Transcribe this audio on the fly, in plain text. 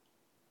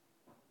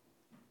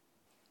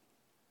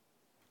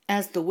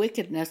As the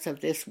wickedness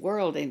of this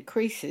world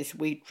increases,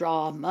 we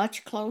draw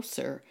much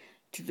closer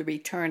to the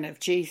return of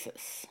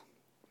Jesus.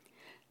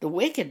 The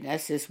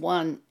wickedness is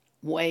one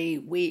way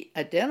we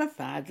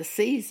identify the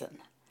season.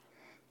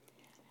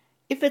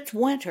 If it's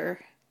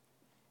winter,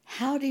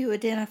 how do you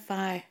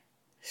identify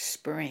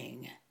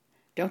spring?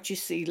 Don't you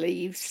see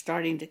leaves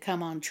starting to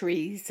come on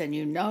trees and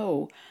you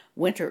know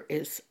winter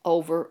is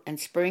over and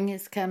spring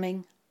is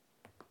coming?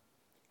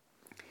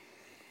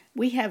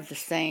 We have the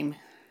same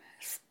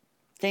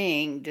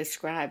thing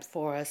described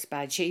for us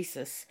by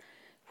Jesus.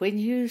 When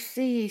you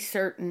see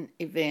certain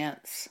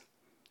events,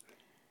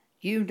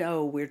 you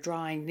know we're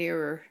drawing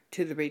nearer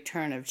to the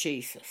return of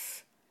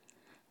Jesus.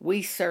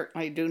 We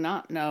certainly do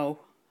not know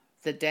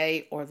the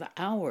day or the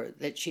hour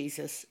that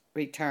Jesus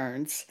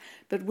returns,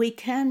 but we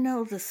can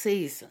know the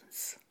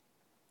seasons.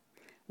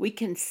 We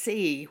can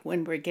see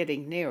when we're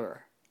getting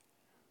nearer.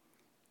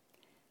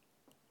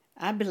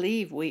 I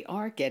believe we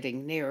are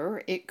getting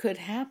nearer. It could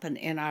happen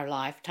in our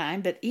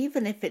lifetime, but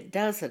even if it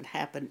doesn't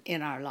happen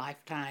in our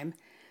lifetime,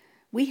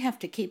 we have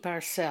to keep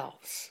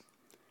ourselves.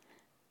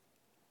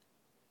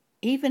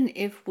 Even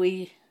if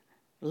we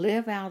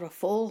live out a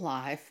full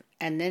life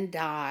and then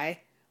die,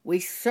 we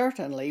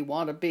certainly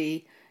want to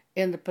be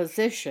in the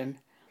position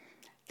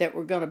that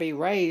we're going to be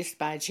raised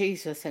by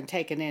Jesus and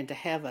taken into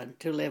heaven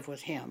to live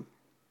with Him.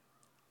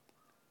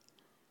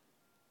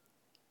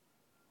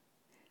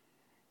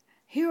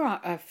 Here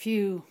are a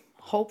few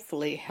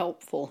hopefully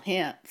helpful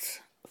hints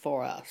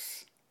for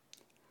us.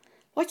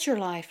 What's your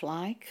life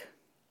like?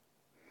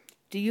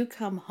 Do you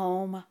come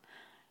home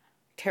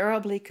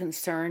terribly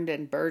concerned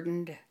and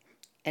burdened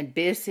and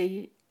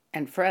busy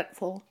and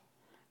fretful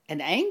and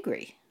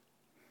angry?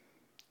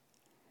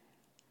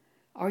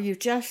 Are you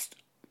just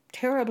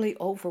terribly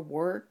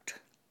overworked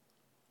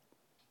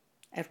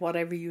at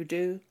whatever you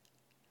do?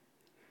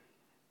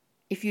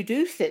 If you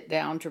do sit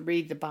down to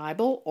read the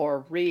Bible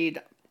or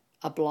read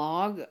a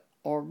blog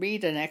or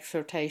read an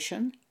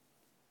exhortation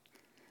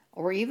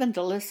or even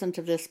to listen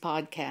to this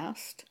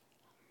podcast,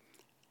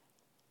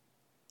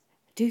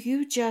 do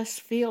you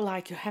just feel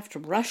like you have to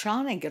rush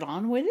on and get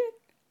on with it?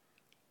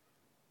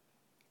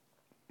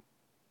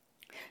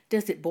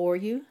 Does it bore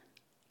you?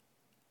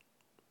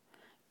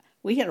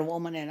 We had a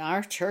woman in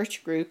our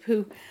church group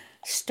who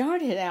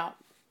started out,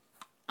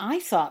 I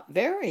thought,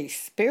 very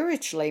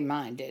spiritually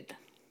minded.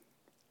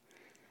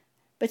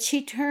 But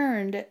she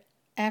turned,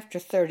 after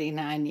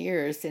 39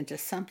 years, into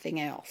something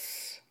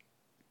else.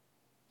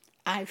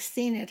 I've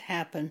seen it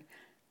happen.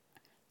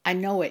 I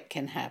know it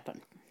can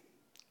happen.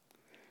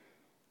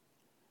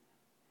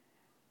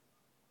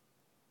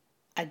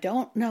 I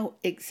don't know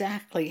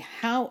exactly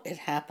how it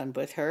happened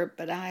with her,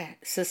 but I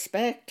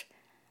suspect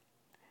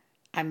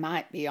I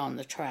might be on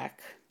the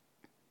track.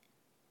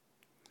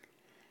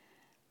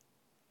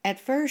 At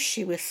first,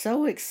 she was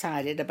so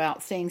excited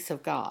about things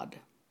of God.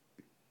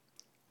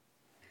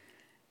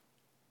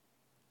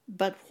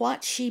 But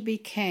what she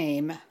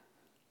became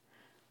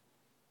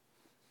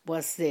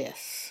was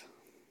this.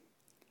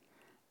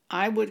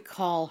 I would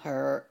call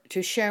her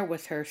to share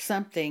with her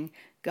something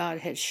God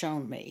had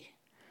shown me.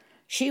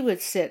 She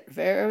would sit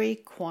very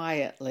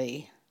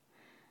quietly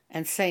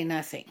and say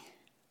nothing.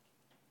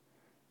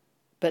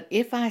 But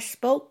if I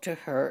spoke to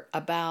her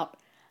about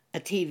a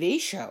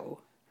TV show,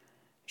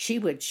 she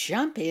would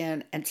jump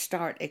in and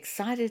start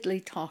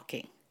excitedly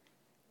talking.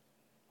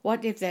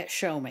 What did that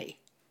show me?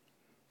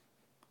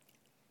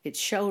 It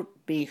showed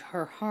me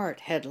her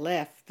heart had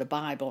left the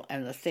Bible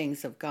and the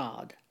things of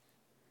God,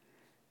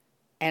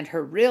 and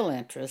her real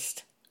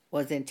interest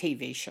was in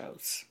TV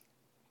shows.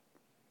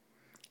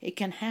 It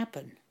can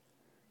happen.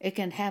 It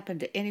can happen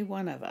to any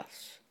one of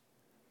us.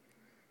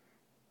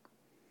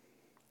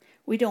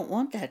 We don't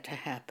want that to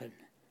happen.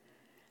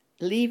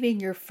 Leaving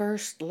your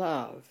first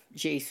love,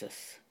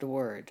 Jesus, the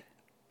Word.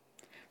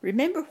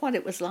 Remember what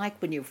it was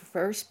like when you were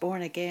first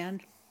born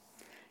again?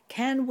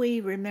 Can we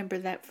remember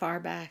that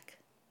far back?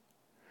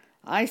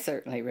 I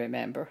certainly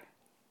remember.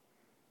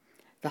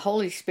 The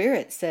Holy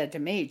Spirit said to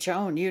me,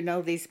 Joan, you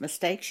know these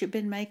mistakes you've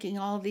been making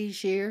all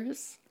these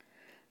years?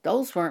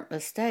 Those weren't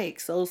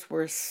mistakes, those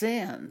were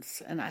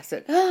sins. And I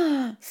said,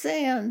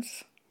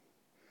 sins.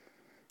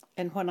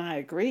 And when I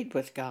agreed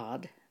with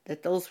God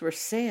that those were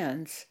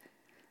sins,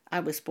 I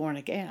was born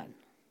again.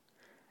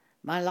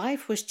 My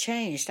life was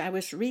changed. I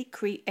was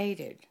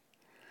recreated.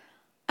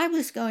 I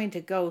was going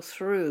to go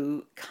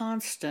through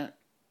constant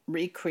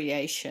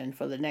recreation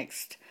for the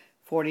next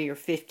 40 or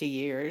 50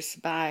 years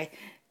by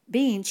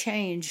being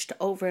changed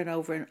over and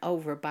over and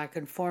over by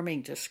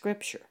conforming to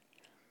Scripture.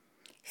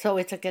 So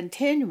it's a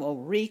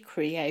continual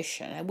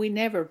recreation, and we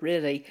never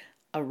really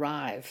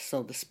arrive,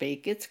 so to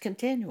speak. It's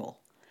continual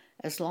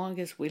as long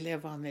as we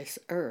live on this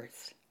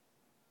earth.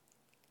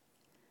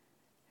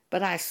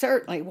 But I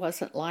certainly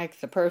wasn't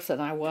like the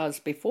person I was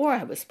before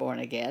I was born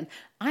again.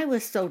 I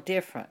was so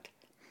different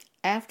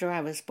after I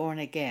was born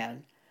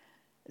again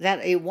that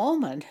a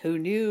woman who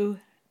knew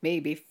me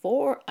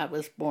before I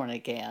was born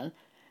again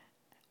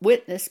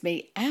witnessed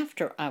me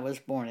after I was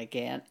born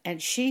again,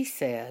 and she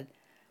said,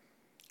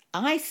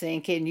 I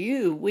think in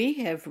you we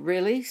have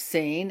really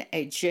seen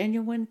a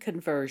genuine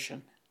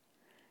conversion.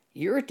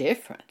 You're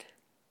different.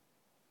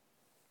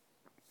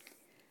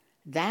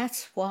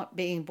 That's what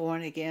being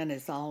born again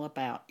is all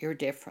about. You're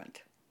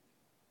different.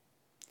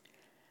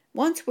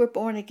 Once we're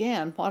born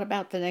again, what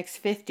about the next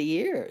 50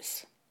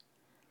 years?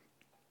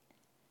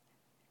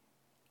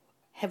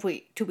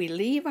 Do we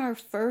leave our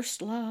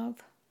first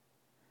love?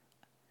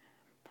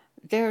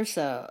 There's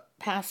a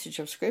passage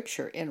of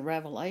scripture in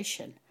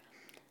Revelation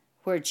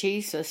where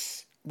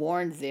Jesus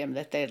warned them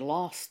that they'd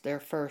lost their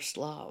first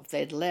love.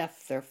 They'd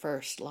left their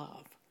first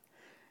love.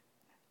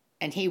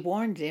 And he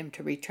warned them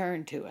to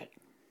return to it.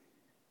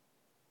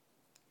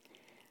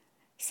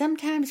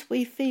 Sometimes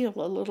we feel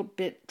a little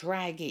bit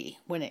draggy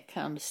when it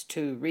comes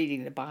to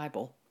reading the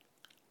Bible.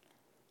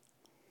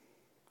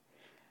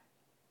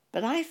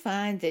 But I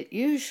find that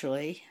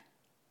usually,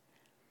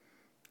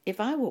 if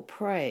I will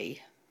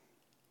pray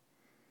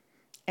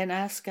and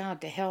ask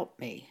God to help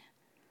me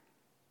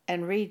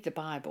and read the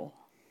Bible,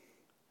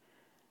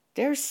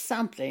 there's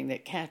something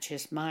that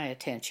catches my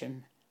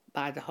attention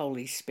by the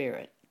Holy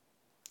Spirit.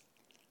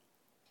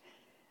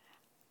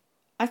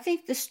 I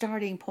think the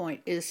starting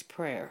point is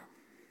prayer.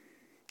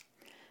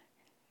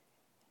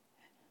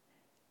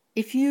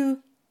 If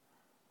you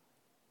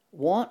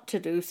want to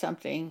do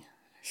something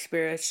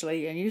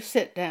spiritually and you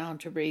sit down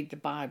to read the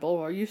Bible,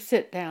 or you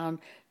sit down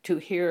to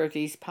hear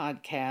these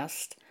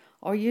podcasts,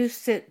 or you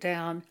sit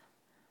down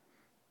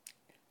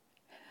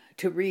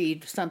to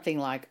read something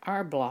like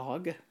our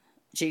blog,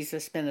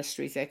 Jesus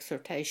Ministries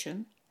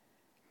Exhortation,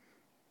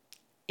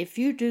 if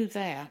you do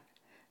that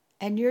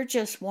and you're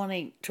just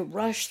wanting to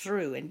rush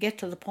through and get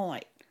to the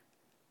point,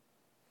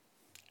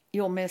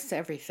 you'll miss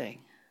everything.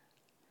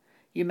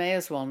 You may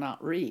as well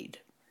not read.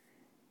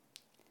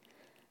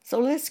 So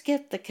let's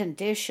get the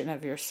condition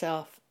of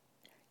yourself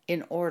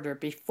in order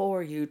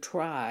before you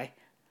try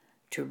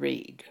to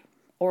read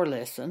or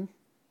listen.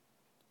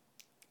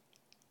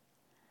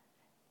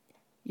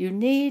 You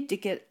need to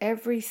get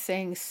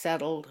everything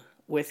settled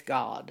with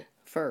God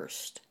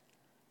first.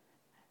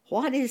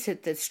 What is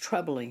it that's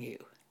troubling you?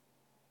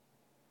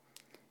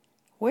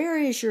 Where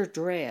is your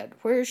dread?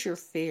 Where's your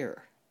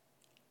fear?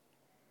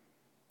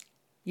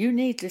 You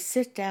need to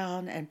sit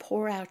down and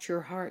pour out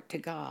your heart to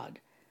God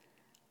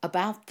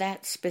about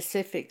that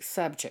specific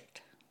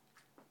subject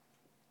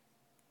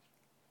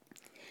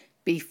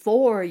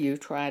before you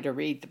try to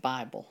read the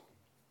Bible,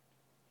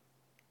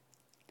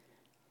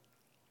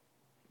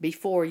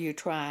 before you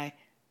try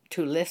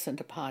to listen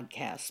to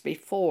podcasts,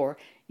 before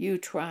you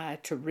try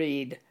to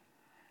read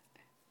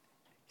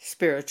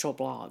spiritual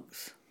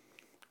blogs.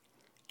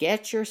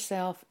 Get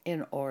yourself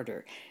in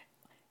order.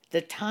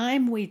 The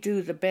time we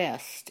do the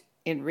best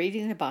in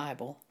reading the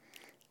Bible,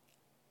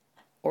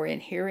 or in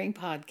hearing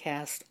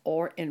podcasts,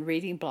 or in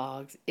reading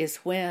blogs, is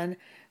when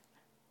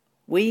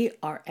we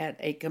are at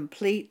a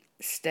complete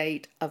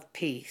state of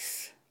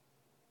peace.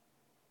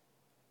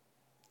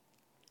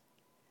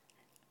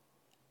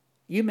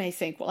 You may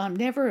think, well, I'm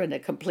never in a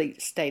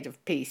complete state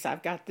of peace.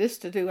 I've got this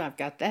to do, I've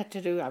got that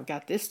to do, I've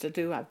got this to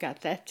do, I've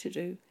got that to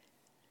do.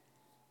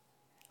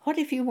 What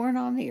if you weren't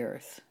on the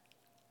earth?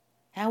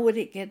 How would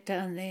it get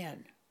done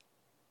then?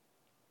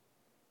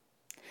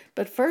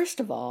 But first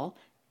of all,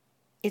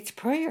 it's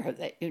prayer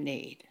that you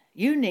need.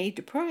 You need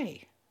to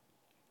pray.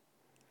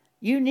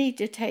 You need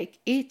to take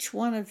each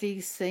one of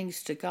these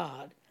things to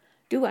God.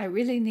 Do I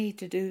really need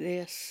to do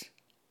this?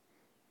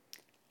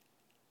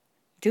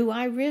 Do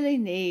I really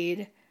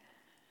need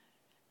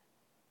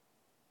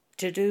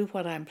to do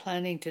what I'm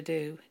planning to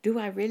do? Do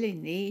I really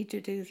need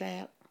to do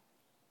that?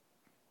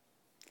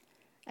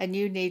 And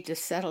you need to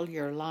settle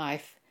your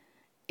life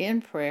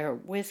in prayer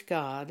with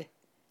God,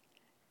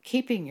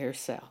 keeping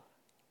yourself.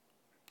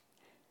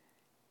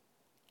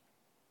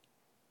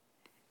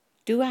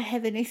 Do I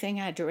have anything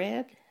I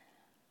dread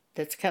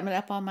that's coming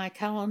up on my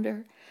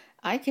calendar?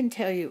 I can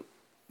tell you,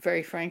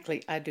 very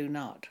frankly, I do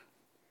not.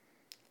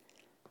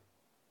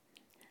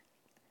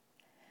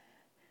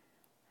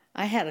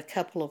 I had a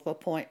couple of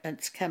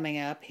appointments coming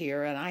up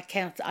here, and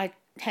I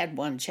had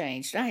one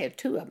changed. I had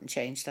two of them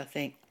changed, I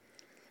think,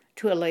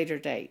 to a later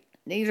date.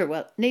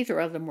 Neither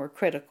of them were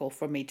critical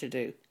for me to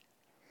do.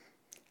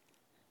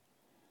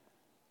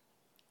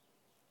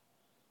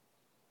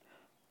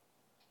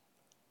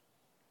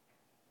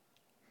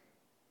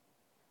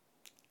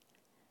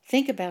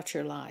 Think about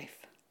your life.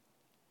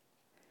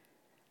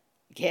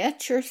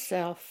 Get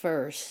yourself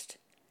first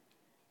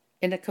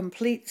in a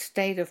complete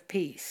state of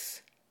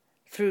peace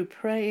through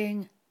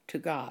praying to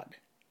God.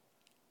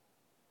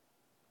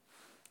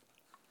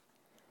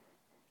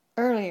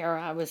 Earlier,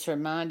 I was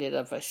reminded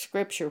of a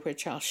scripture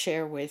which I'll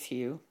share with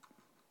you.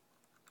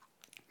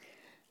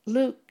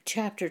 Luke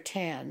chapter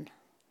 10,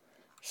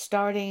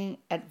 starting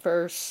at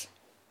verse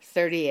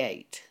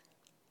 38.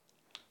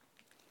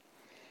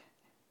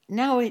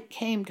 Now it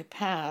came to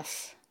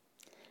pass,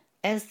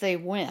 as they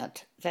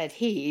went, that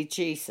he,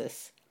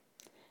 Jesus,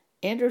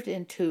 entered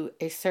into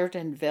a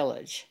certain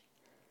village,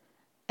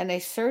 and a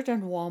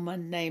certain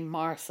woman named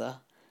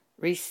Martha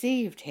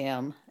received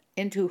him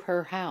into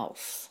her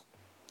house.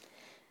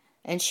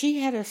 And she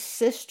had a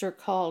sister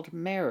called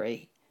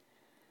Mary,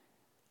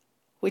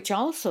 which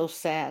also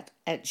sat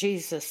at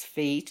Jesus'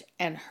 feet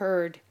and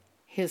heard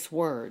his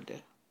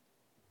word.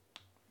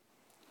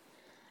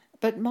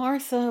 But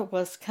Martha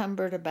was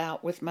cumbered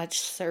about with much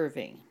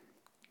serving,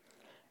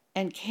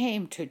 and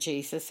came to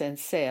Jesus and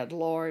said,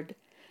 Lord,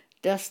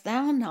 dost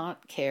thou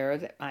not care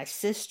that my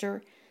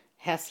sister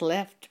hath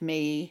left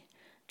me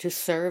to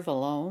serve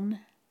alone?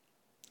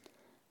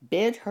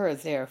 Bid her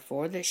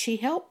therefore that she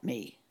help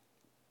me.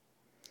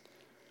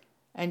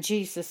 And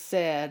Jesus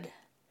said,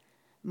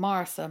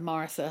 Martha,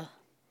 Martha,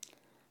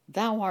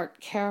 thou art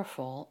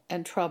careful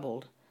and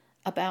troubled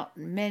about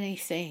many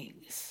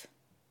things,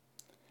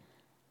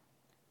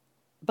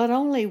 but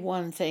only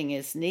one thing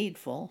is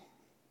needful,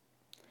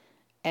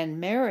 and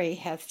Mary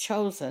hath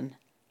chosen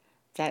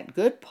that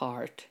good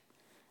part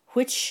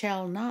which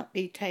shall not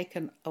be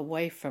taken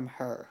away from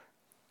her.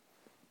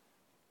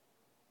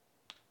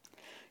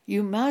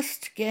 You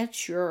must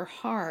get your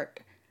heart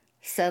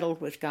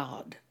settled with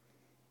God.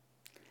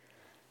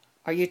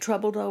 Are you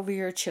troubled over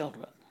your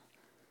children?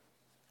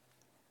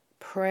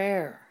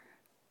 Prayer,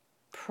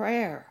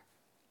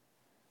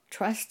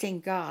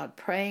 trusting God,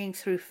 praying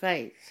through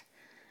faith,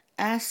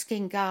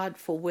 asking God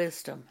for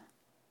wisdom.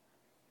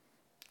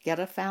 Get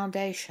a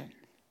foundation.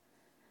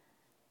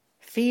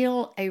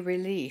 Feel a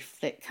relief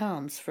that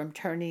comes from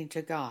turning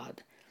to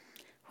God.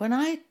 When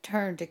I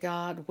turn to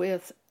God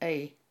with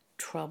a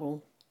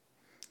trouble,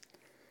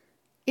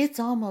 it's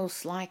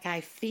almost like I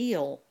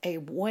feel a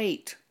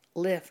weight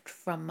lift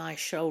from my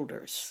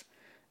shoulders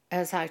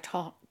as I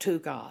talk to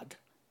God.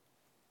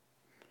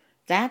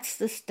 That's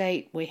the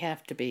state we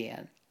have to be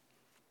in.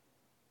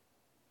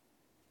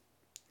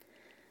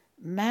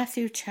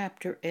 Matthew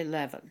chapter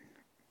 11.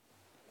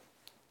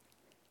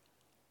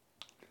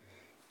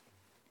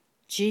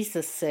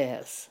 Jesus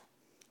says,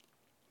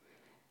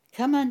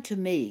 Come unto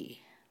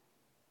me.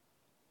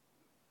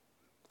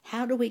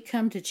 How do we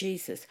come to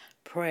Jesus?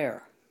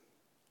 Prayer.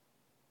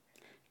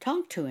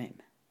 Talk to him.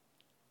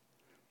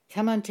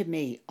 Come unto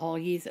me, all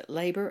ye that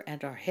labor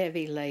and are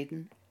heavy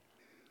laden,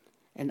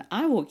 and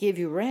I will give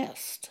you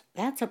rest.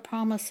 That's a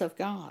promise of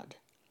God.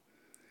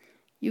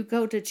 You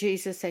go to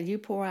Jesus and you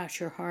pour out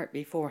your heart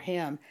before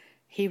him,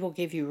 he will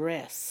give you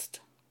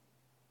rest.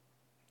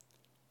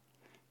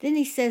 Then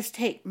he says,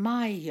 Take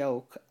my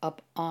yoke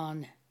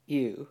upon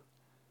you,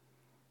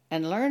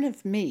 and learn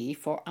of me,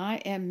 for I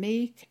am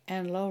meek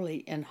and lowly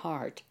in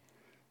heart,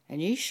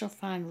 and ye shall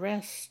find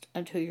rest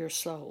unto your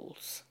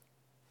souls.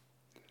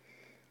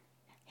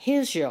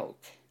 His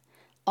yoke.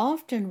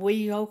 Often we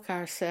yoke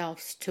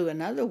ourselves to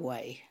another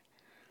way.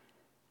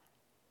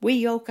 We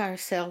yoke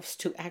ourselves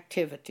to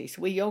activities.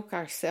 We yoke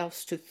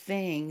ourselves to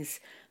things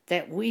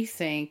that we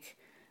think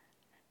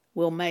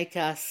will make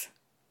us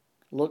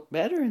look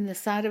better in the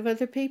sight of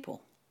other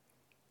people.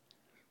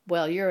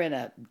 Well, you're in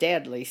a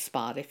deadly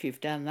spot if you've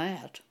done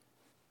that.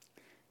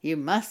 You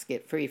must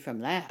get free from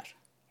that.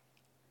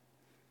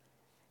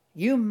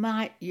 You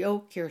might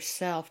yoke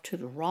yourself to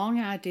the wrong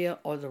idea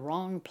or the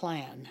wrong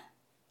plan.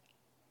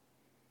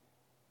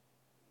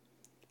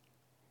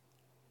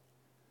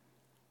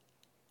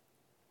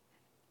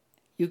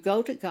 You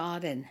go to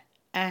God and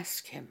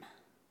ask him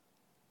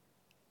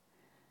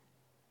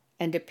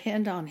and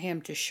depend on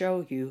him to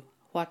show you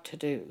what to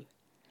do.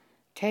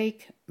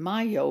 Take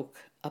my yoke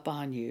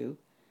upon you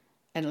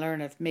and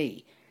learn of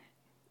me.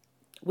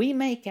 We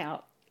make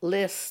out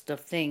lists of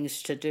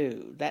things to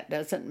do. That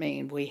doesn't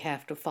mean we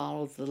have to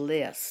follow the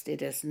list.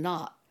 It is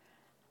not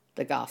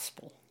the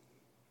gospel.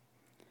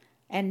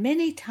 And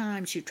many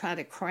times you try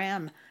to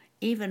cram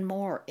even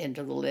more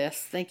into the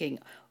list, thinking,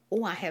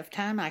 oh, I have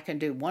time, I can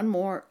do one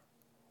more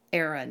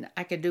errand,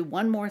 I can do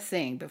one more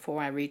thing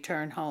before I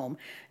return home.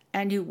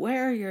 And you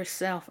wear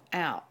yourself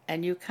out,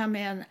 and you come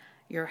in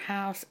your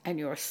house and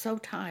you're so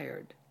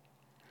tired.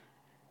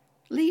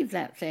 Leave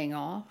that thing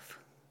off.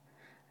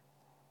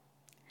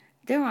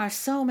 There are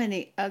so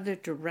many other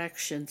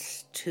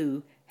directions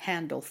to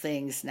handle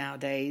things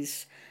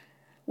nowadays.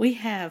 We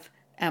have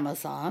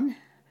Amazon,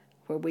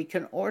 where we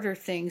can order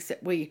things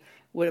that we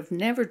would have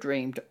never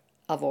dreamed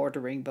of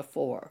ordering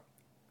before.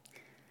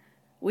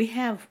 We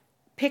have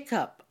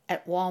pickup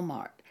at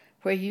Walmart,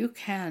 where you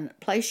can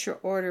place your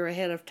order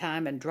ahead of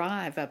time and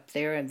drive up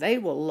there, and they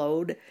will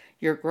load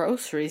your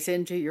groceries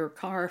into your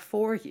car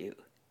for you.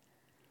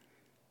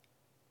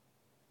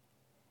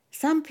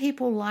 Some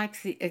people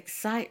like the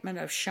excitement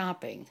of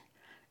shopping,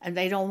 and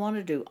they don't want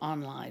to do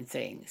online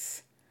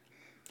things.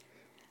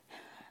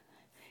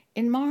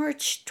 In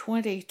March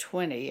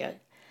 2020,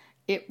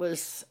 it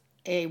was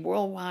a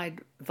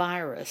worldwide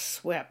virus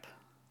swept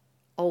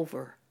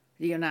over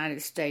the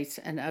United States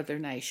and other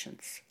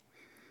nations.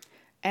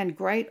 And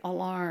great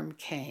alarm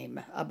came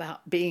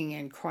about being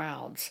in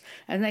crowds,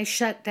 and they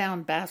shut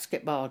down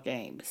basketball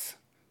games.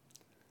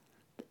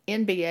 The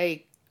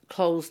NBA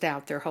closed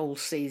out their whole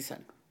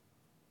season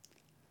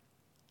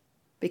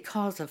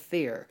because of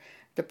fear.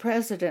 The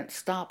president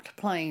stopped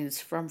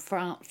planes from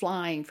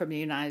flying from the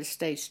United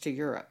States to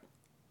Europe.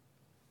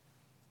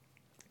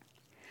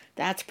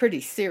 That's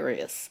pretty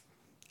serious.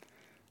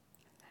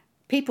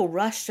 People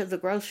rushed to the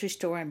grocery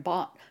store and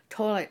bought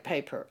toilet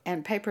paper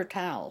and paper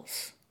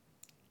towels.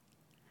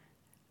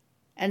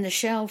 And the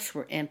shelves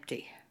were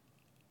empty.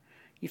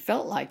 You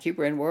felt like you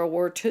were in World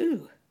War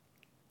II.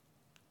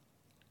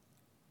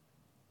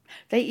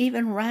 They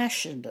even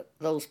rationed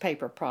those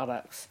paper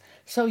products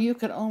so you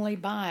could only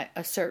buy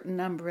a certain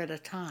number at a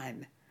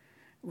time.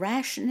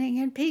 Rationing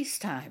in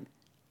peacetime.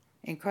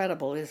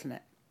 Incredible, isn't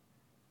it?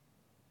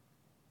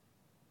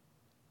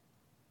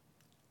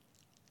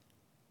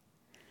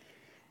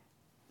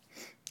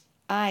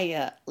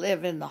 I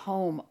live in the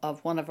home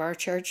of one of our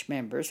church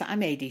members.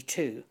 I'm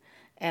 82,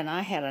 and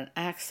I had an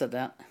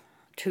accident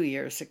 2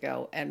 years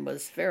ago and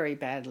was very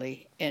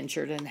badly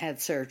injured and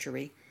had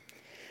surgery.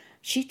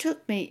 She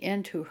took me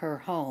into her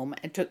home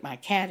and took my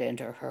cat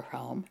into her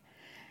home.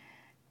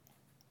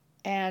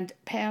 And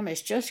Pam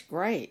is just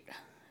great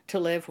to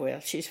live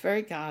with. She's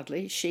very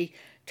godly. She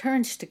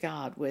turns to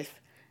God with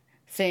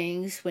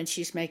things when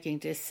she's making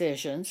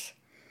decisions.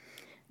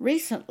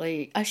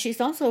 Recently,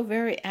 she's also a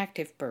very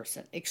active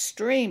person,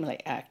 extremely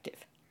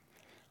active.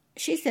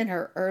 She's in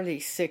her early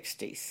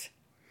 60s.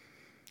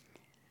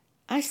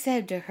 I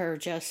said to her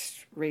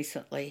just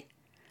recently,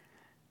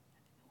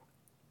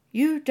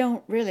 you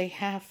don't really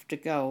have to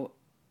go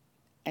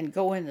in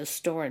the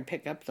store and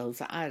pick up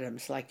those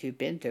items like you've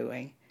been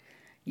doing.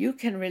 You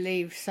can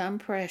relieve some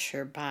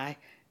pressure by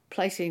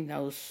placing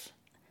those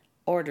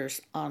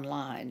orders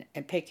online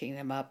and picking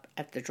them up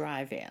at the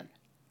drive-in.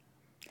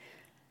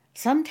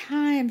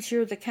 Sometimes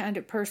you're the kind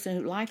of person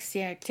who likes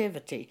the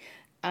activity.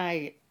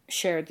 I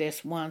shared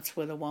this once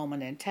with a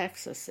woman in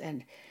Texas,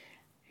 and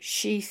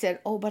she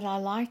said, oh, but I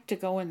like to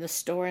go in the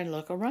store and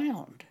look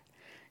around.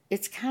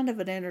 It's kind of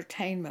an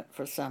entertainment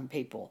for some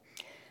people.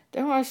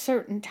 There are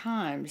certain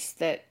times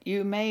that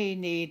you may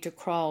need to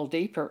crawl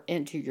deeper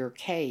into your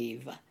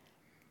cave.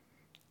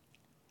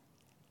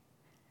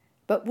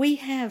 But we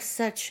have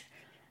such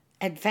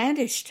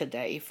advantage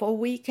today, for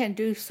we can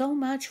do so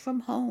much from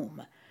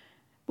home.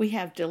 We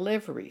have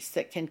deliveries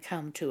that can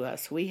come to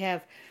us.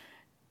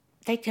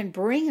 They can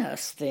bring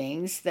us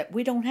things that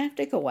we don't have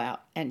to go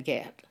out and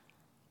get.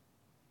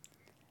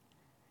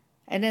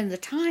 And in the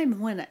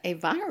time when a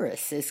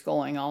virus is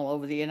going all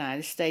over the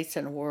United States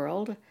and the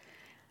world,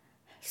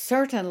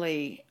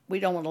 certainly we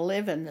don't want to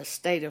live in the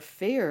state of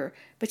fear,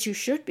 but you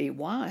should be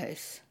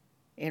wise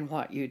in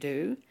what you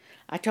do.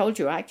 I told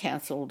you I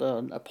canceled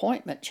an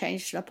appointment,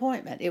 changed an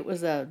appointment. It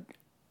was a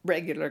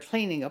regular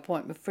cleaning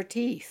appointment for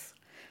teeth.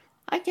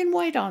 I can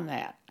wait on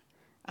that.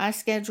 I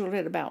scheduled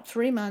it about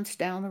 3 months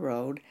down the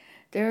road.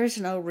 There is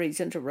no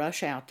reason to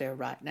rush out there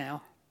right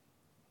now.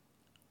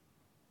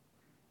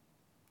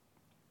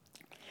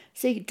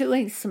 See,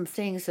 doing some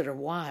things that are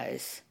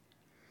wise,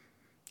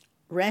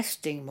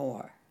 resting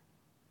more,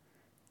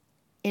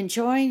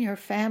 enjoying your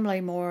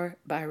family more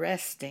by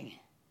resting,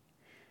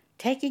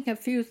 taking a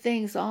few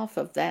things off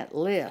of that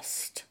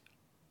list.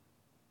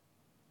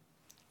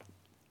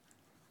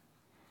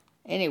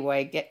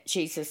 Anyway,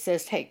 Jesus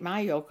says, take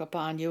my yoke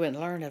upon you and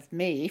learn of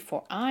me,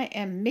 for I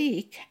am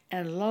meek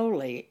and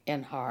lowly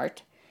in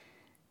heart,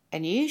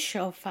 and ye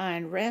shall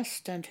find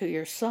rest unto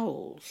your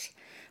souls.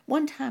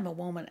 One time a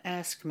woman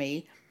asked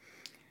me,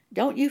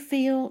 don't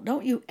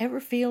you ever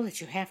feel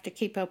that you have to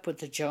keep up with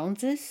the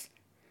Joneses?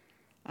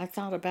 I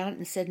thought about it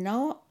and said,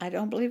 no, I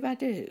don't believe I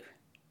do.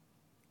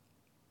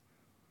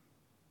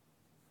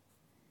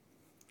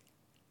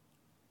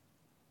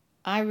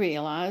 I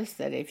realize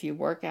that if you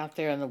work out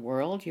there in the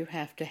world, you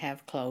have to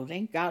have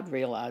clothing. God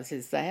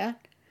realizes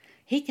that.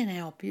 He can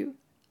help you.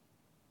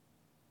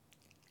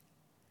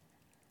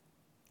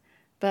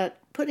 But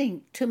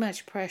putting too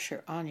much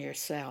pressure on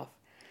yourself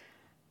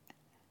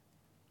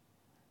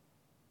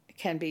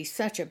can be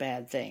such a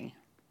bad thing.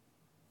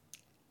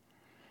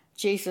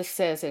 Jesus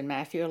says in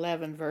Matthew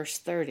 11, verse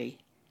 30,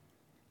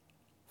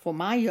 for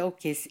my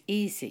yoke is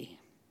easy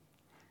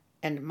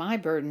and my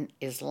burden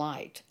is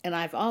light. And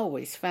I've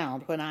always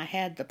found when I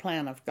had the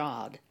plan of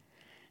God,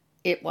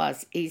 it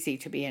was easy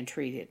to be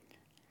entreated,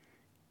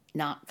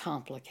 not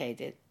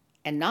complicated,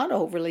 and not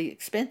overly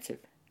expensive.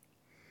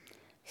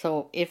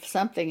 So if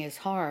something is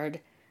hard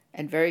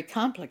and very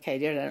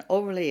complicated and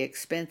overly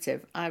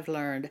expensive, I've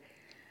learned,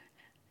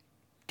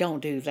 don't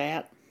do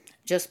that.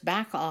 Just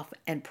back off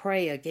and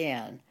pray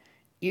again.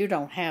 You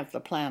don't have the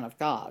plan of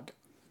God.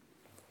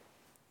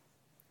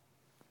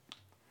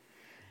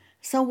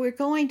 So we're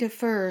going to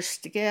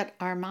first get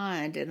our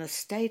mind in a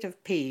state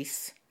of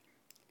peace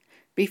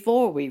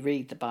before we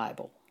read the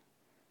Bible,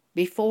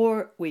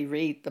 before we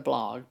read the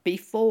blog,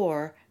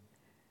 before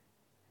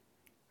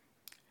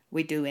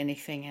we do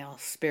anything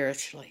else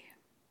spiritually.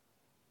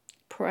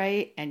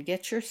 Pray and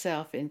get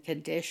yourself in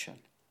condition.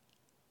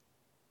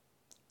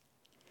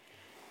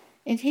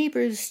 In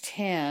Hebrews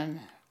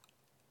 10,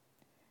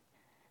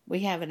 we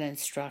have an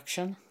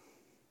instruction,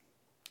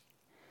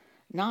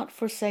 not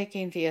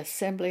forsaking the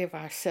assembly of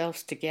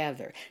ourselves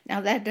together. Now,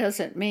 that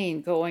doesn't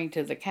mean going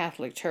to the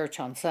Catholic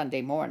Church on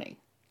Sunday morning.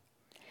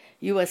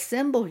 You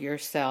assemble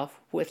yourself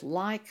with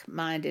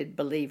like-minded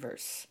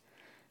believers,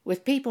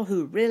 with people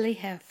who really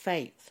have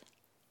faith.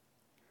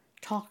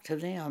 Talk to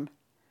them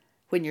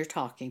when you're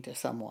talking to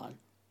someone.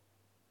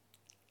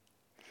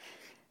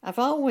 I've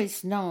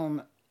always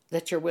known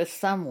that you're with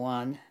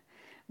someone.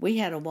 We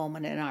had a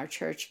woman in our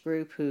church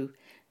group who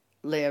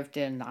lived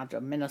in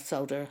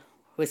Minnesota,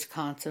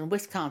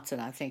 Wisconsin,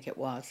 I think it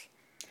was.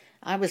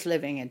 I was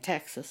living in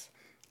Texas.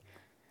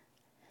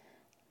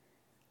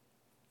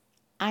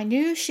 I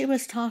knew she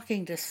was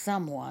talking to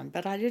someone,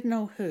 but I didn't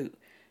know who.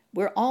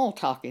 We're all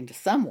talking to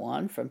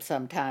someone from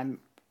some time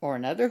or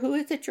another. Who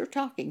is it you're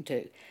talking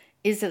to?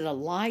 Is it a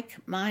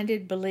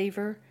like-minded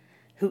believer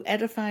who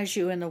edifies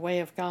you in the way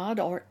of God,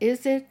 or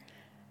is it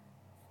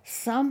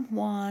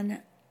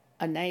someone,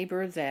 a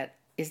neighbor that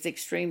is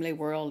extremely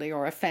worldly,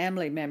 or a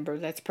family member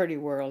that's pretty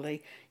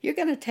worldly? You're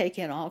going to take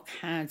in all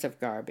kinds of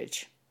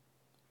garbage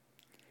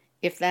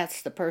if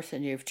that's the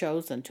person you've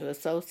chosen to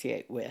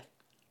associate with.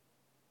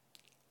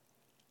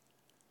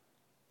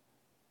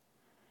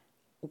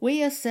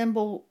 We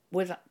assemble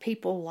with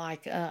people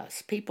like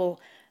us, people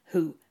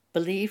who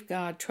believe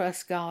God,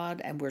 trust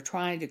God, and we're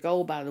trying to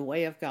go by the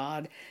way of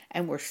God,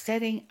 and we're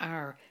setting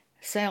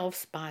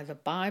ourselves by the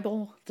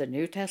Bible, the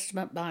New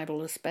Testament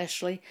Bible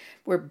especially.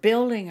 We're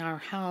building our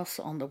house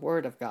on the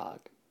Word of God.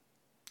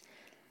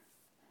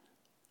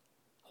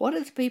 What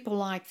are the people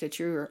like that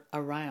you're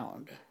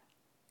around?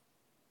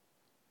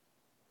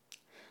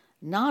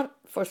 Not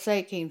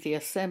forsaking the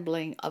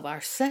assembling of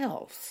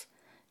ourselves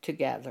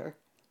together.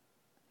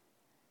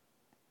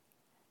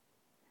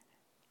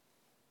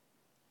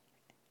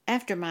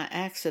 After my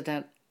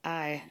accident,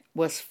 I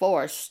was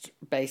forced,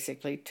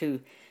 basically, to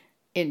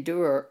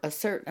endure a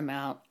certain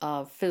amount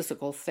of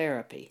physical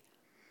therapy.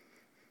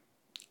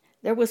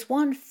 There was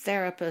one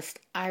therapist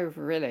I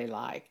really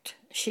liked.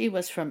 She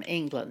was from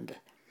England,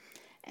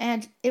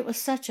 and it was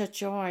such a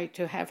joy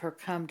to have her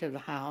come to the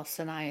house,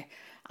 and I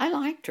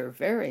liked her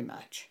very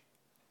much.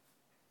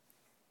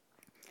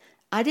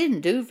 I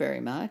didn't do very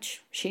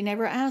much. She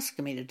never asked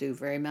me to do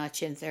very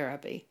much in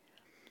therapy.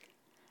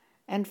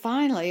 And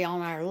finally,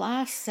 on our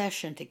last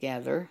session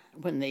together,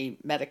 when the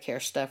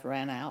Medicare stuff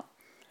ran out,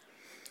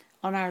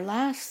 on our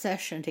last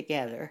session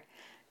together,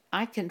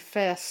 I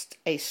confessed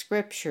a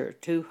scripture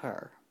to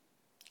her.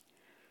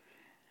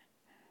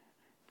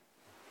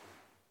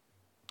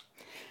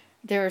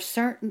 There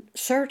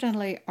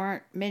certainly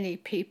aren't many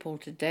people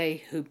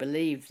today who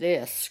believe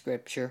this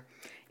scripture,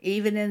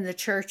 even in the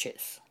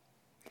churches.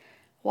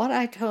 What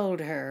I told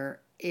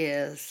her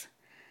is,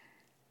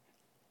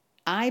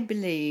 I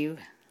believe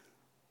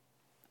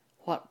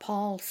what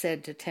Paul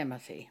said to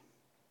Timothy: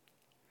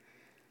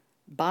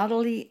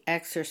 bodily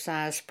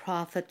exercise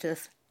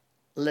profiteth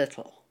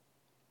little.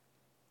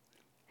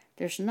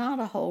 There's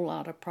not a whole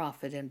lot of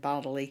profit in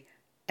bodily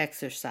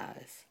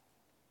exercise.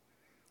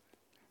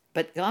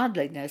 But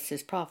godliness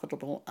is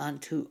profitable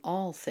unto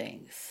all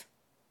things.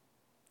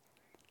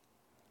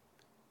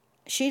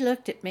 She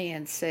looked at me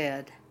and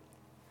said,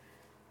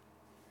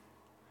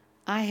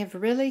 I have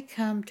really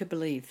come to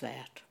believe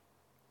that.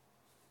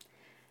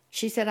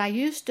 She said, I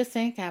used to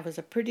think I was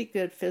a pretty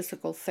good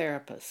physical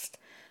therapist,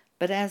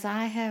 but as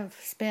I have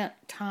spent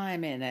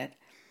time in it,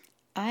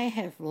 I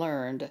have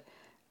learned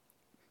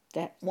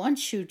that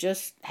once you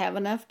just have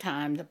enough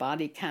time, the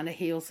body kind of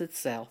heals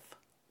itself.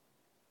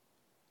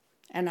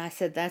 And I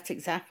said, that's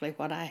exactly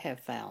what I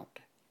have found.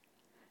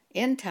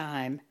 In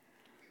time,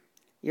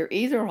 you're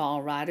either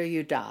all right or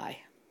you die.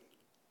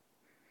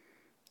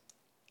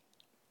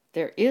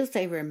 There is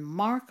a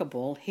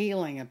remarkable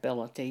healing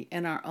ability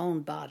in our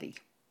own body.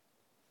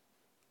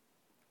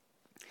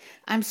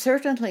 I'm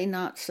certainly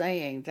not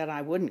saying that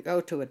I wouldn't go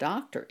to a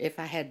doctor if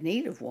I had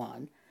need of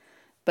one,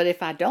 but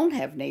if I don't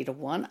have need of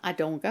one, I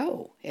don't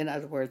go. In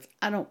other words,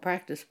 I don't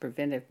practice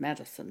preventive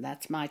medicine.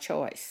 That's my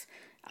choice.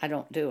 I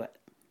don't do it.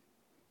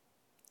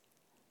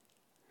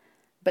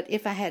 But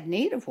if I had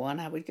need of one,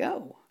 I would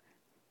go.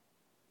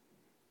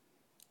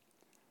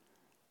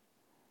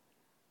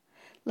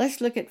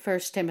 Let's look at 1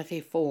 Timothy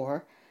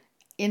 4.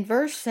 In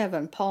verse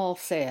 7, Paul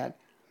said,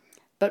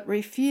 but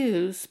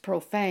refuse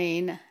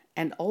profane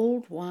and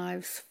old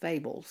wives'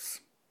 fables.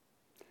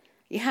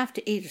 You have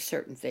to eat a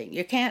certain thing.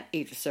 You can't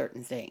eat a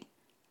certain thing.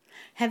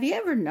 Have you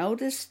ever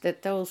noticed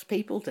that those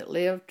people that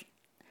lived,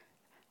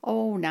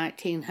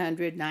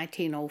 1900,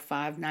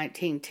 1905,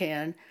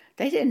 1910,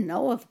 they didn't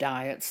know of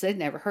diets. They'd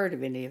never heard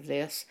of any of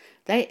this.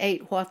 They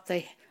ate what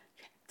they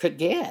could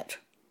get.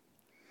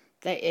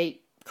 They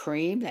ate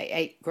cream, they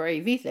ate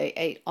gravy, they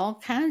ate all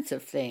kinds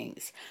of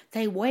things.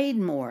 They weighed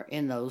more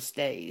in those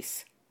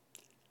days.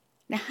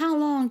 Now, how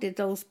long did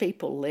those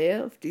people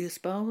live, do you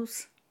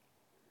suppose?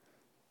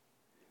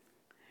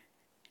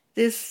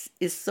 This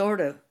is sort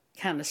of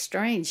kind of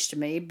strange to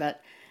me,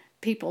 but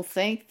people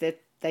think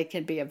that they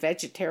can be a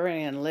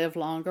vegetarian and live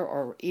longer,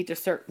 or eat a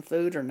certain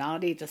food or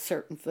not eat a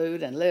certain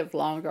food and live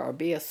longer, or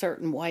be a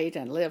certain weight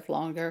and live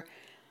longer.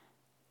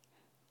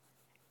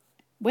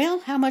 Well,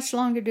 how much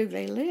longer do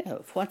they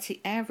live? What's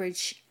the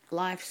average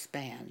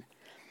lifespan?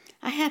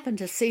 I happened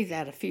to see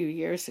that a few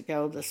years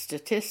ago, the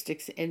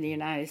statistics in the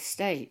United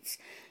States.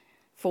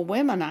 For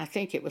women, I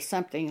think it was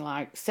something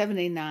like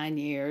 79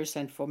 years,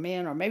 and for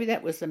men, or maybe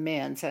that was the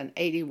men's, and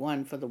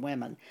 81 for the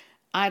women.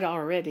 I'd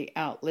already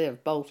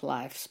outlived both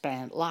life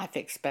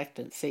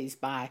expectancies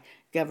by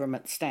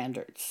government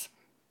standards.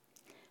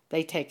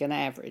 They take an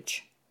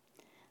average.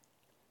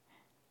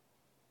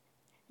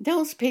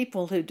 Those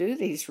people who do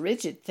these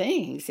rigid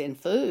things in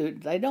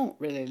food, they don't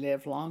really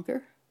live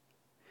longer.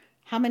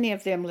 How many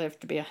of them live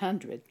to be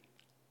 100?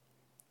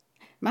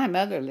 My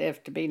mother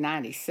lived to be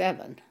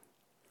 97.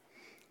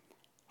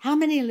 How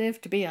many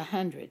live to be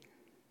 100?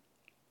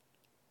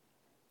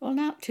 Well,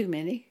 not too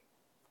many.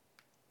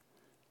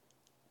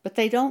 But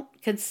they don't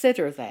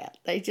consider that.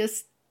 They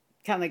just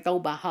kind of go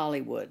by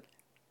Hollywood.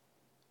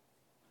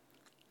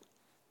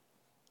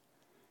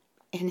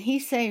 And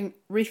he's saying,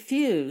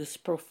 refuse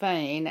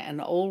profane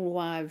and old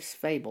wives'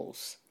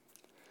 fables,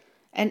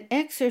 and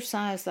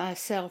exercise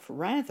thyself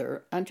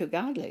rather unto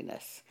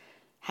godliness.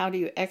 How do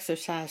you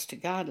exercise to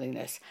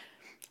godliness?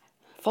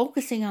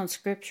 Focusing on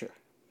Scripture.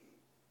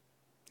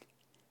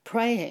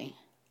 Praying.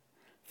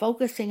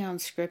 Focusing on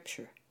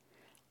Scripture.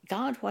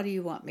 God, what do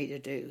you want me to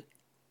do?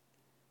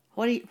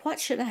 What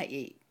should I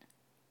eat?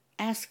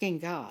 Asking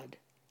God.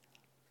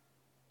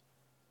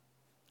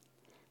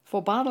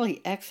 For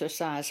bodily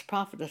exercise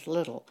profiteth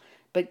little,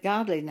 but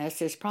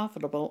godliness is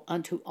profitable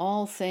unto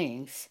all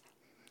things,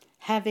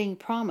 having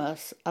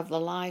promise of the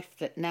life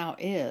that now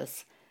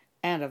is,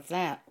 and of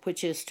that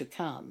which is to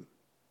come.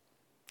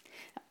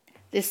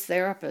 This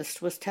therapist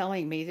was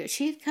telling me that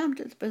she had come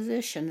to the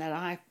position that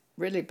I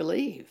really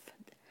believe,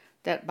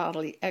 that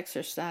bodily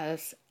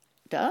exercise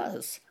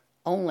does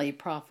only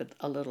profit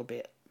a little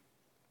bit.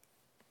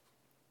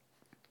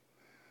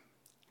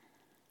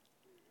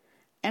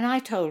 And I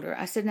told her,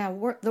 I said,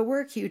 now the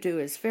work you do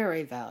is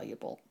very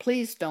valuable.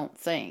 Please don't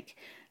think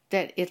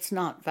that it's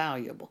not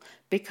valuable.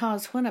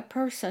 Because when a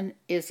person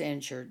is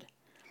injured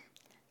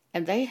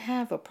and they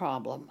have a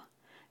problem,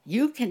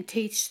 you can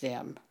teach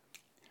them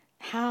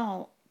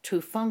how to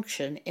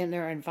function in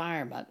their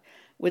environment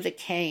with a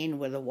cane,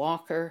 with a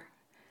walker,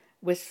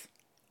 with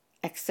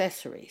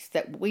accessories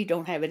that we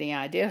don't have any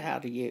idea how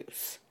to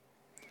use.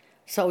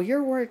 So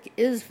your work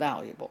is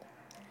valuable.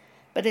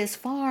 But as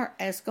far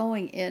as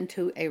going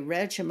into a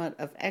regimen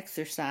of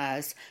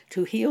exercise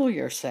to heal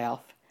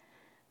yourself,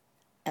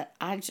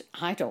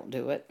 I don't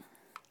do it.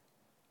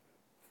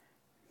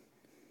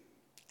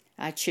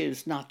 I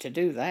choose not to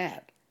do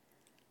that.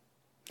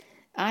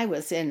 I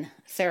was in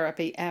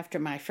therapy after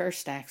my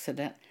first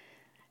accident.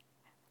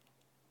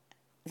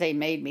 They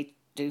made me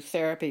do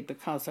therapy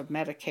because of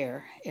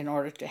Medicare in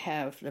order to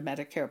have the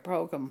Medicare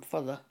program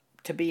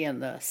to be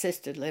in the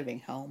assisted living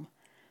home.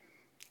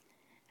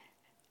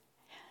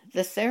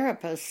 The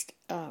therapist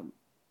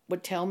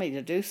would tell me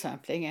to do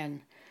something,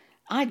 and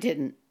I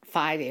didn't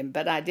fight him,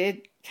 but I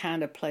did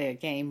kind of play a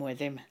game with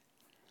him.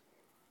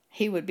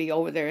 He would be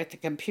over there at the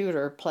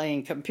computer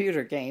playing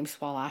computer games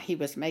while he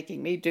was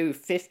making me do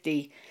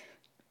 50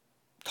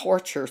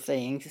 torture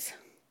things.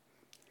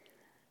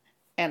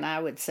 And I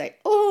would say,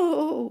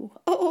 oh,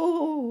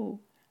 oh.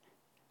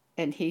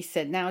 And he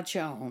said, now,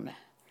 Joan,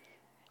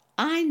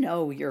 I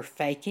know you're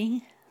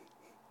faking.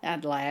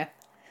 I'd laugh,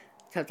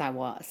 because I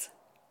was.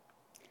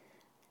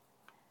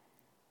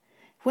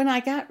 When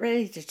I got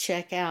ready to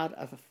check out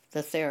of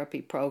the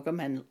therapy program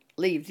and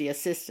leave the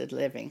assisted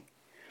living,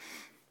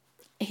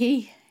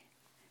 he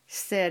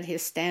said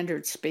his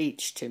standard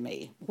speech to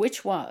me,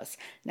 which was,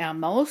 now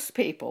most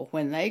people,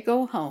 when they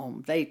go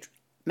home, they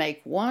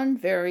make one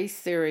very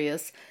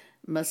serious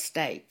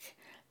mistake.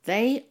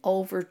 They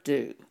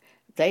overdo.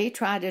 They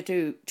try to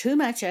do too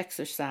much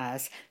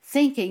exercise,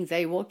 thinking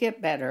they will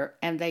get better,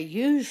 and they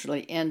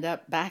usually end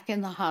up back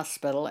in the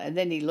hospital. And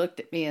then he looked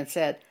at me and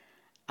said,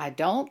 I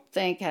don't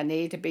think I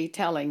need to be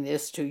telling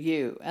this to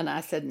you. And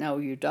I said, no,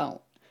 you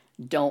don't.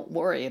 Don't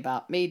worry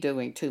about me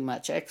doing too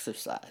much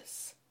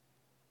exercise.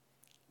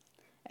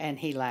 And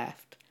he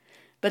laughed.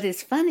 But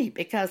it's funny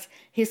because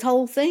his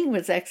whole thing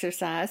was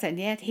exercise, and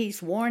yet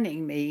he's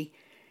warning me,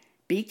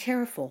 be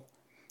careful.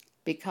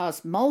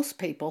 Because most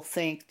people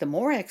think the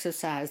more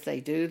exercise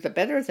they do, the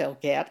better they'll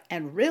get.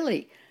 And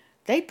really,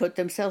 they put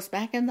themselves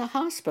back in the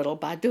hospital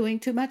by doing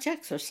too much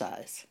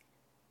exercise.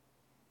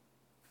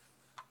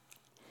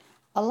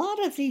 A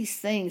lot of these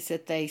things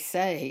that they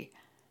say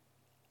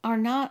are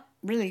not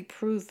really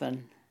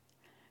proven.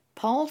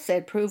 Paul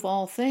said, prove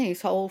all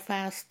things, hold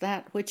fast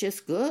that which is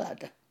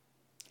good.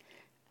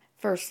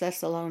 1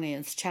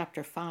 Thessalonians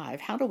chapter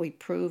 5. How do we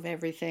prove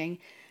everything?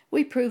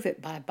 We prove it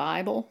by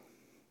Bible.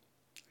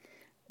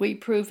 We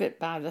prove it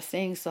by the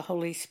things the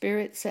Holy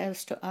Spirit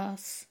says to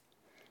us.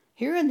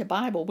 Here in the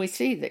Bible, we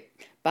see that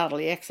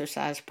bodily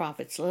exercise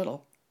profits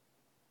little.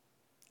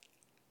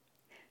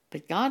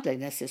 But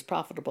godliness is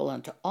profitable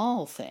unto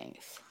all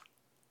things.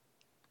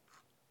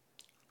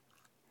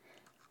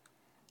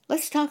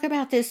 Let's talk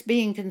about this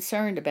being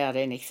concerned about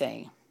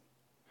anything.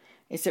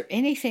 Is there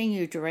anything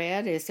you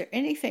dread? Is there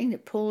anything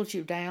that pulls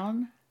you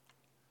down?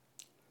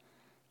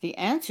 The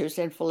answer's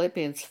in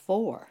Philippians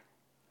 4,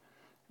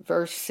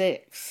 verse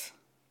 6.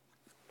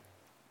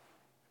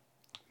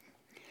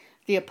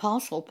 The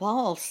Apostle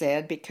Paul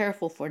said, be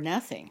careful for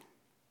nothing,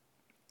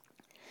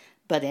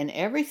 but in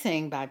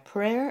everything by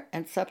prayer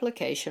and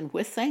supplication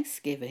with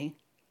thanksgiving,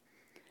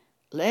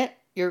 Let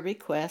your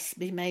requests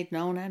be made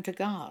known unto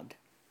God.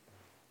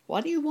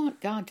 What do you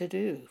want God to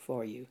do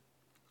for you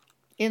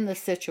in the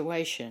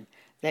situation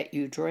that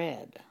you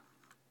dread?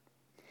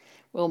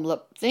 Well,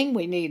 the thing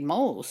we need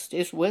most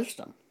is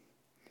wisdom.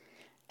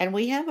 And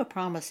we have a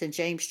promise in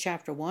James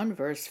chapter 1,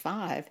 verse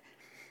 5.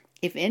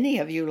 If any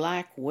of you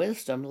lack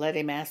wisdom, let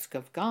him ask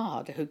of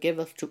God, who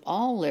giveth to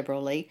all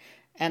liberally,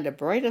 and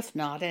upbraideth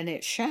not, and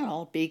it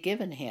shall be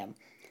given him.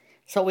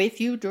 So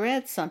if you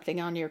dread something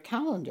on your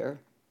calendar,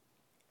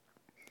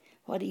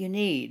 what do you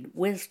need?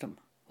 Wisdom.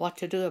 What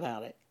to do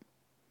about it.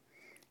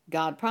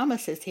 God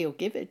promises he'll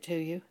give it to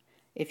you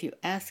if you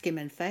ask him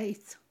in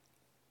faith.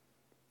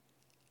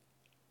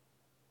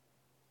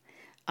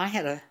 I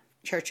had a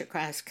Church of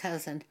Christ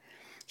cousin.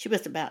 She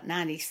was about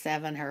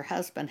 97. Her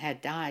husband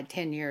had died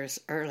 10 years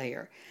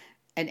earlier.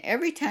 And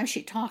every time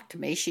she talked to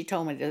me, she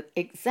told me the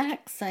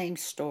exact same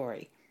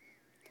story.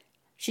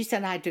 She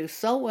said, I do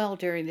so well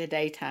during the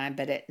daytime,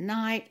 but at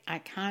night I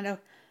kind of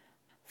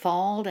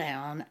fall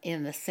down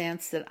in the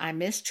sense that I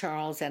miss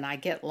Charles and I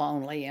get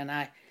lonely. And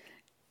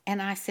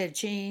I said,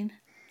 Jean,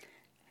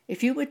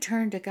 if you would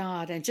turn to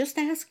God and just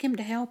ask him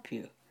to help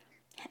you,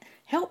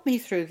 help me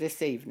through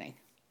this evening,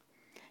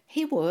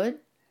 he would.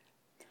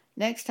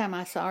 Next time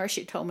I saw her,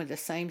 she told me the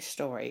same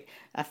story.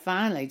 I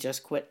finally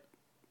just quit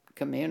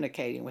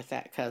communicating with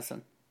that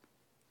cousin.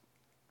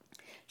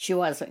 She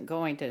wasn't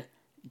going to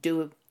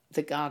do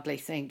the godly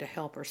thing to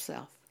help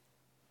herself.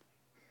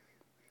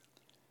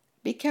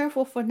 Be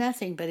careful for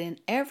nothing, but in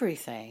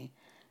everything,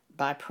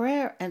 by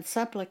prayer and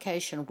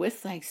supplication with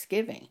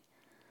thanksgiving,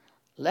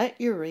 let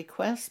your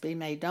requests be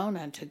made known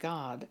unto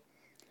God,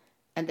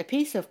 and the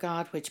peace of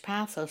God which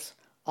passeth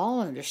all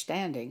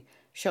understanding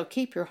shall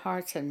keep your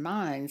hearts and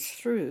minds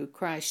through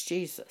Christ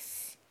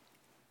Jesus.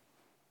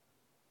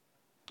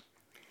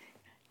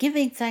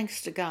 Giving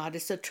thanks to God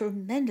is a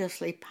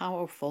tremendously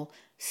powerful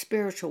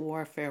spiritual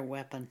warfare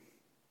weapon.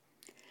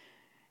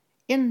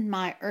 In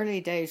my early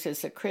days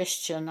as a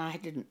Christian, I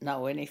didn't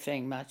know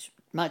anything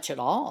much at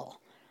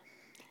all.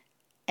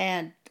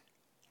 And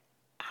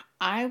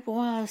I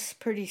was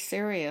pretty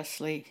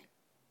seriously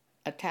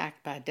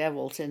attacked by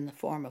devils in the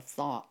form of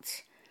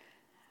thoughts.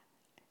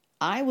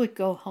 I would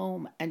go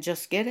home and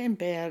just get in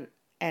bed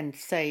and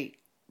say,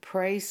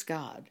 praise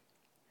God,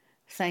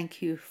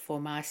 thank you for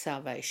my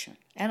salvation.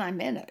 And I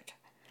meant it.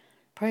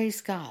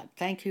 Praise God,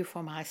 thank you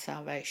for my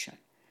salvation.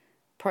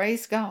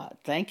 Praise God,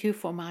 thank you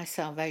for my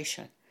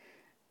salvation.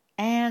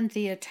 And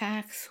the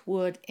attacks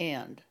would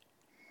end.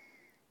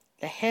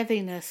 The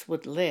heaviness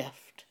would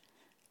lift,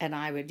 and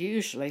I would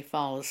usually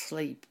fall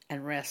asleep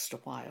and rest a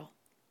while.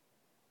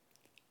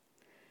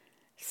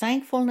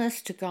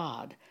 Thankfulness to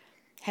God.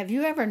 Have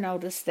you ever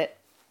noticed that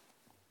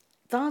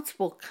thoughts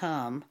will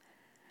come,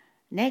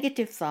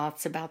 negative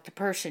thoughts about the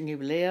person you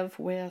live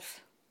with?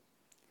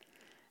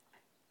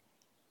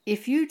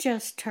 If you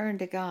just turn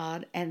to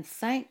God and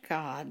thank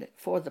God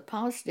for the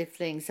positive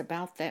things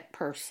about that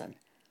person,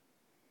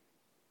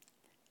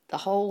 the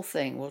whole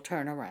thing will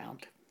turn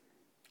around.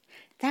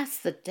 That's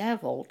the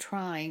devil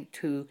trying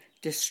to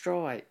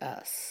destroy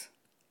us.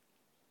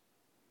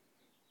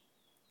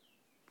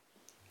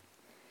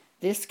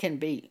 This can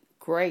be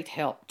great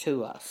help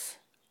to us,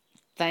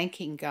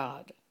 thanking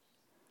God.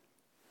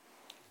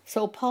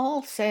 So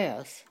Paul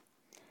says,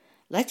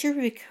 let your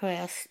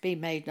requests be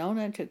made known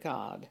unto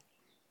God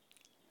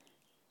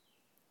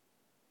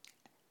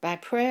by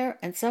prayer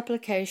and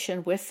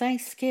supplication with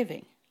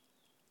thanksgiving.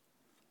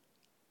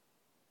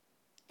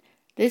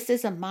 This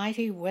is a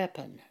mighty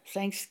weapon,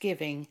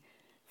 thanksgiving,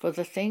 for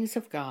the things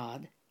of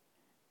God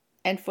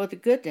and for the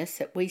goodness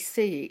that we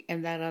see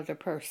in that other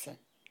person.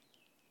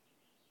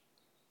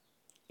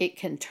 It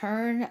can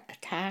turn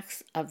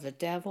attacks of the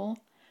devil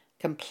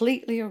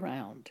completely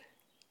around,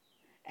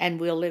 and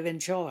we'll live in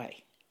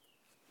joy.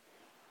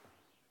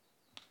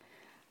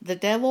 The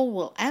devil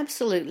will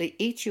absolutely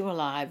eat you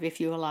alive if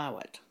you allow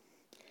it.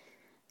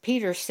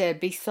 Peter said,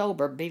 be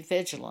sober, be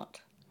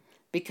vigilant,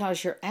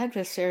 because your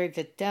adversary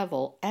the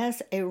devil,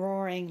 as a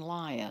roaring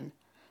lion,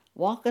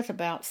 walketh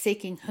about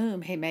seeking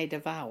whom he may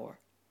devour.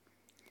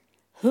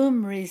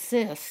 Whom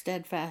resist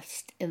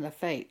steadfast in the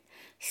faith,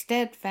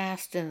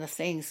 steadfast in the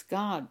things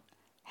God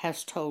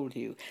has told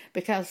you.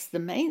 Because the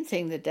main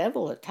thing the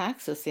devil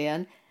attacks us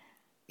in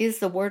is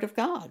the Word of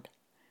God.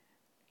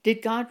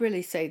 Did God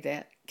really say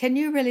that? Can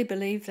you really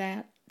believe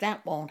that?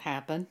 That won't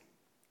happen.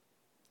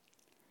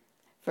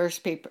 1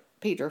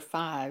 Peter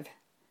 5,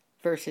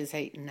 verses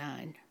 8 and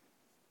 9.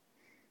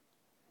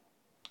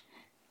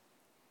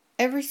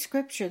 Every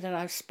scripture that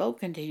I've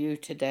spoken to you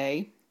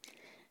today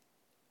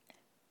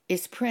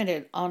is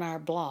printed on our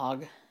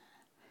blog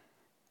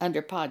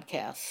under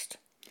podcast.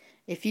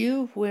 If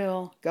you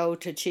will go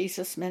to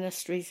Jesus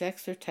Ministries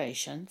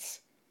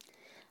Exhortations,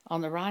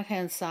 on the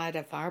right-hand side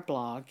of our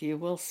blog, you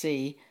will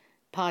see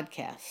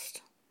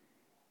podcast.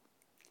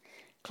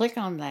 Click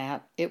on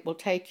that. It will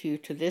take you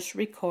to this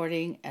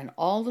recording and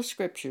all the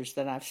scriptures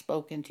that I've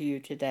spoken to you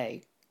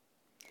today.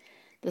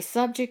 The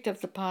subject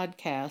of the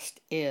podcast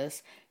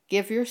is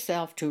Give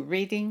Yourself to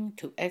Reading,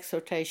 to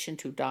Exhortation,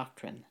 to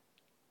Doctrine.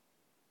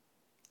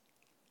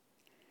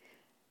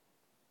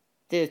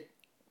 The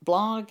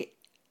blog,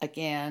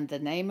 again, the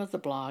name of the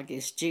blog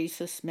is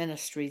Jesus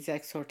Ministries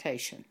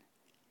Exhortation.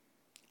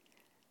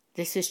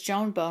 This is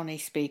Joan Boney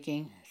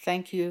speaking.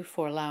 Thank you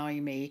for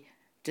allowing me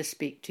to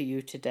speak to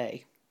you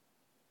today.